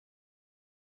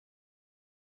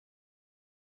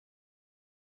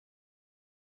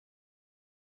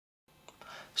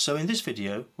So in this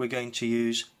video we're going to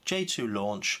use J2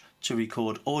 Launch to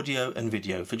record audio and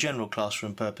video for general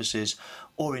classroom purposes,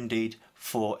 or indeed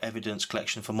for evidence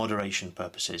collection for moderation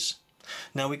purposes.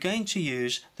 Now we're going to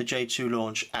use the J2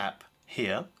 Launch app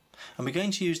here, and we're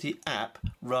going to use the app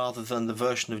rather than the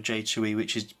version of j2e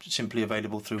which is simply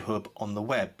available through Hub on the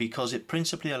web, because it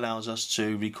principally allows us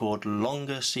to record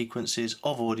longer sequences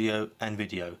of audio and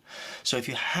video. So if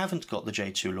you haven't got the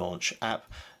J2 Launch app,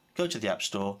 go to the App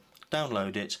Store,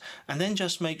 download it, and then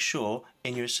just make sure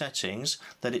in your settings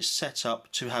that it's set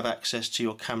up to have access to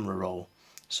your camera roll.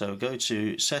 So go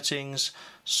to Settings,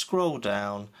 scroll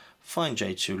down, find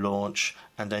J2 Launch,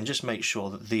 and then just make sure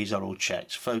that these are all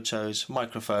checked: photos,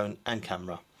 microphone and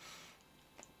camera.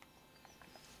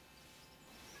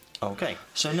 Okay,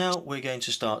 so now we're going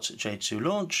to start J2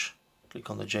 Launch. Click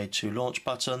on the J2 Launch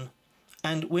button,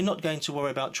 and we're not going to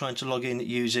worry about trying to log in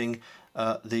using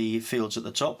the fields at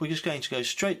the top. We're just going to go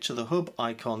straight to the Hub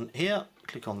icon here,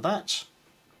 click on that,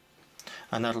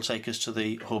 and that'll take us to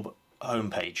the Hub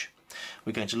homepage.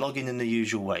 We're going to log in the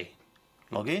usual way.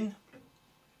 Log in,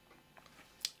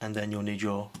 and then you'll need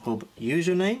your Hub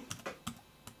username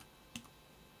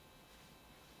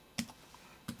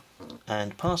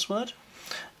and password.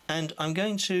 And I'm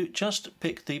going to just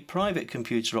pick the private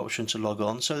computer option to log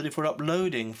on, so that if we're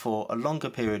uploading for a longer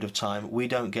period of time we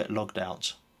don't get logged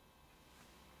out.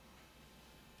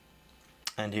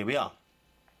 And here we are.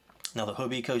 Now the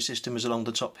Hub ecosystem is along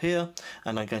the top here,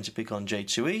 and I'm going to pick on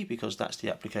J2e because that's the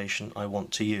application I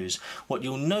want to use. What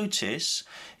you'll notice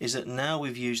is that now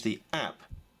we've used the app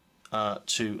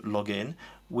to log in,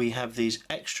 we have these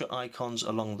extra icons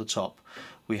along the top.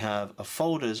 We have a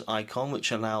folders icon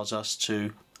which allows us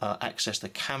to access the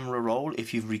camera roll.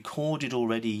 If you've recorded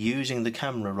already using the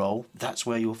camera roll, that's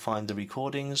where you'll find the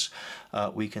recordings.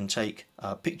 We can take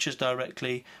pictures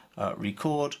directly,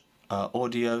 record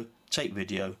audio, take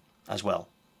video as well.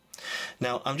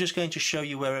 Now I'm just going to show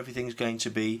you where everything's going to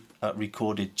be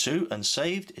recorded to and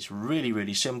saved. It's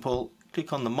really simple.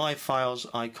 Click on the My Files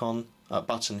icon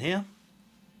button here,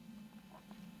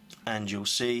 and you'll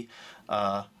see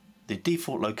the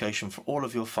default location for all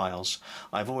of your files.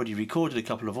 I've already recorded a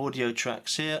couple of audio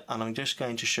tracks here, and I'm just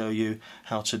going to show you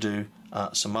how to do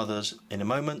some others in a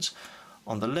moment.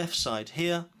 On the left side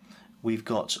here we've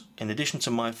got, in addition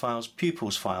to My Files,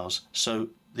 Pupils files. So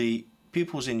the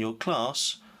pupils in your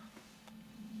class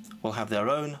will have their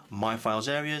own My Files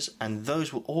areas, and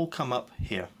those will all come up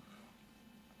here.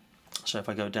 So if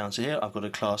I go down to here, I've got a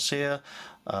class here.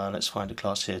 Let's find a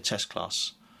class here, test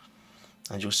class.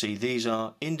 And you'll see these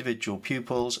are individual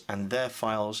pupils and their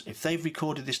files. If they've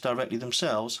recorded this directly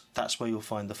themselves, that's where you'll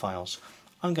find the files.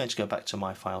 I'm going to go back to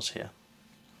My Files here.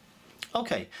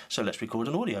 Okay, so let's record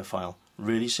an audio file.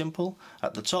 Really simple.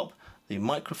 At the top, the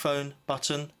microphone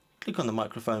button. Click on the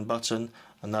microphone button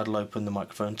and that'll open the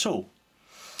microphone tool.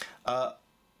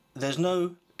 There's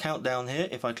no countdown here.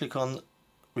 If I click on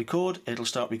record, it'll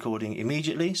start recording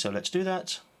immediately, so let's do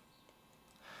that.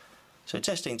 So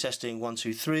testing 1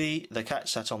 2 3, the cat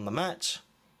sat on the mat.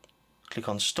 Click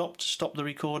on stop to stop the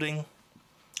recording.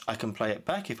 I can play it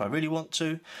back if I really want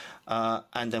to,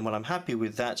 and then when I'm happy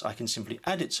with that I can simply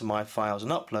add it to My Files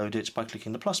and upload it by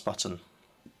clicking the plus button.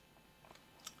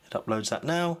 It uploads that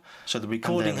now, so the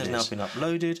recording has now been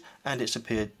uploaded and it's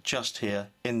appeared just here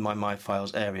in my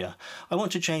Files area. I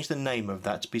want to change the name of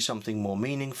that to be something more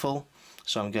meaningful,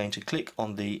 so I'm going to click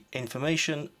on the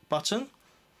information button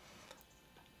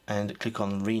and click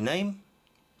on rename,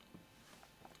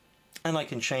 and I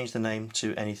can change the name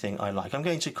to anything I like. I'm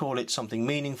going to call it something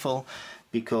meaningful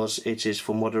because it is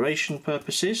for moderation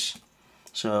purposes.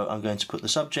 So I'm going to put the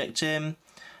subject in,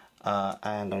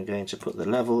 and I'm going to put the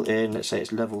level in. Let's say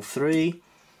it's level 3,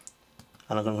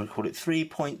 and I'm going to call it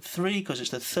 3.3 because it's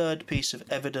the third piece of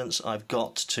evidence I've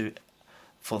got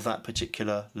for that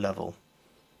particular level.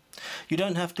 You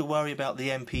don't have to worry about the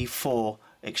MP4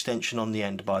 extension on the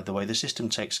end, by the way. The system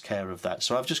takes care of that.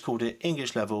 So I've just called it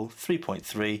English level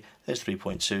 3.3, there's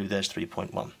 3.2, there's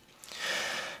 3.1.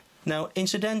 Now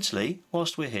incidentally,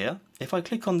 whilst we're here, if I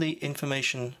click on the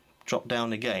information drop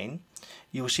down again,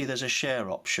 you will see there's a share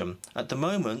option. At the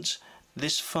moment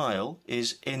this file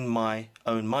is in my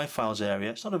own My Files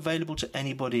area. It's not available to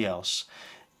anybody else.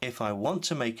 If I want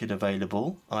to make it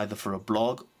available either for a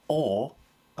blog or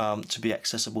to be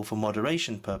accessible for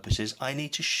moderation purposes, I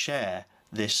need to share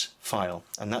this file,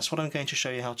 and that's what I'm going to show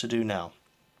you how to do now.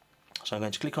 So I'm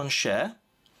going to click on share,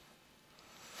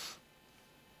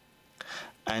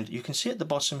 and you can see at the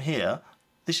bottom here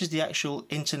this is the actual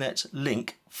internet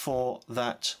link for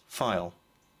that file,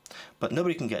 but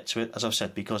nobody can get to it, as I've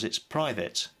said, because it's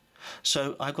private.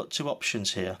 So I've got two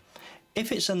options here.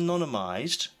 If it's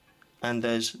anonymized, and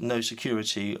there's no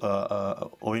security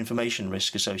or information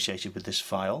risk associated with this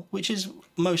file, which is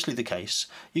mostly the case,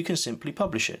 you can simply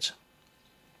publish it.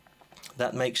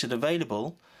 That makes it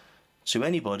available to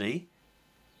anybody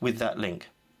with that link.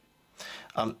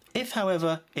 If,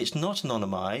 however, it's not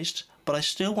anonymized, but I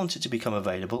still want it to become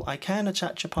available, I can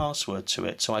attach a password to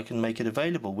it, so I can make it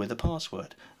available with a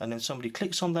password. And if somebody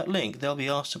clicks on that link, they'll be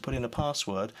asked to put in a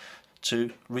password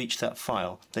to reach that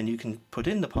file. Then you can put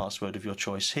in the password of your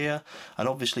choice here, and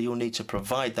obviously you'll need to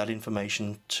provide that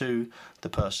information to the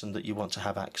person that you want to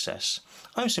have access.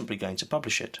 I'm simply going to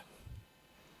publish it.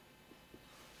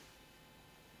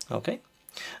 Okay,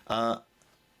 and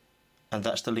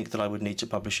that's the link that I would need to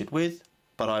publish it with,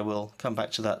 but I will come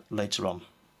back to that later on.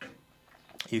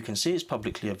 You can see it's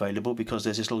publicly available because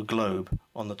there's this little globe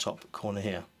on the top corner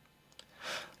here.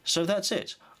 So that's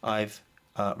it. I've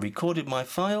recorded my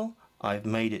file, I've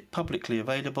made it publicly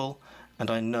available, and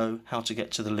I know how to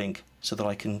get to the link so that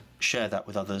I can share that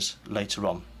with others later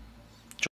on.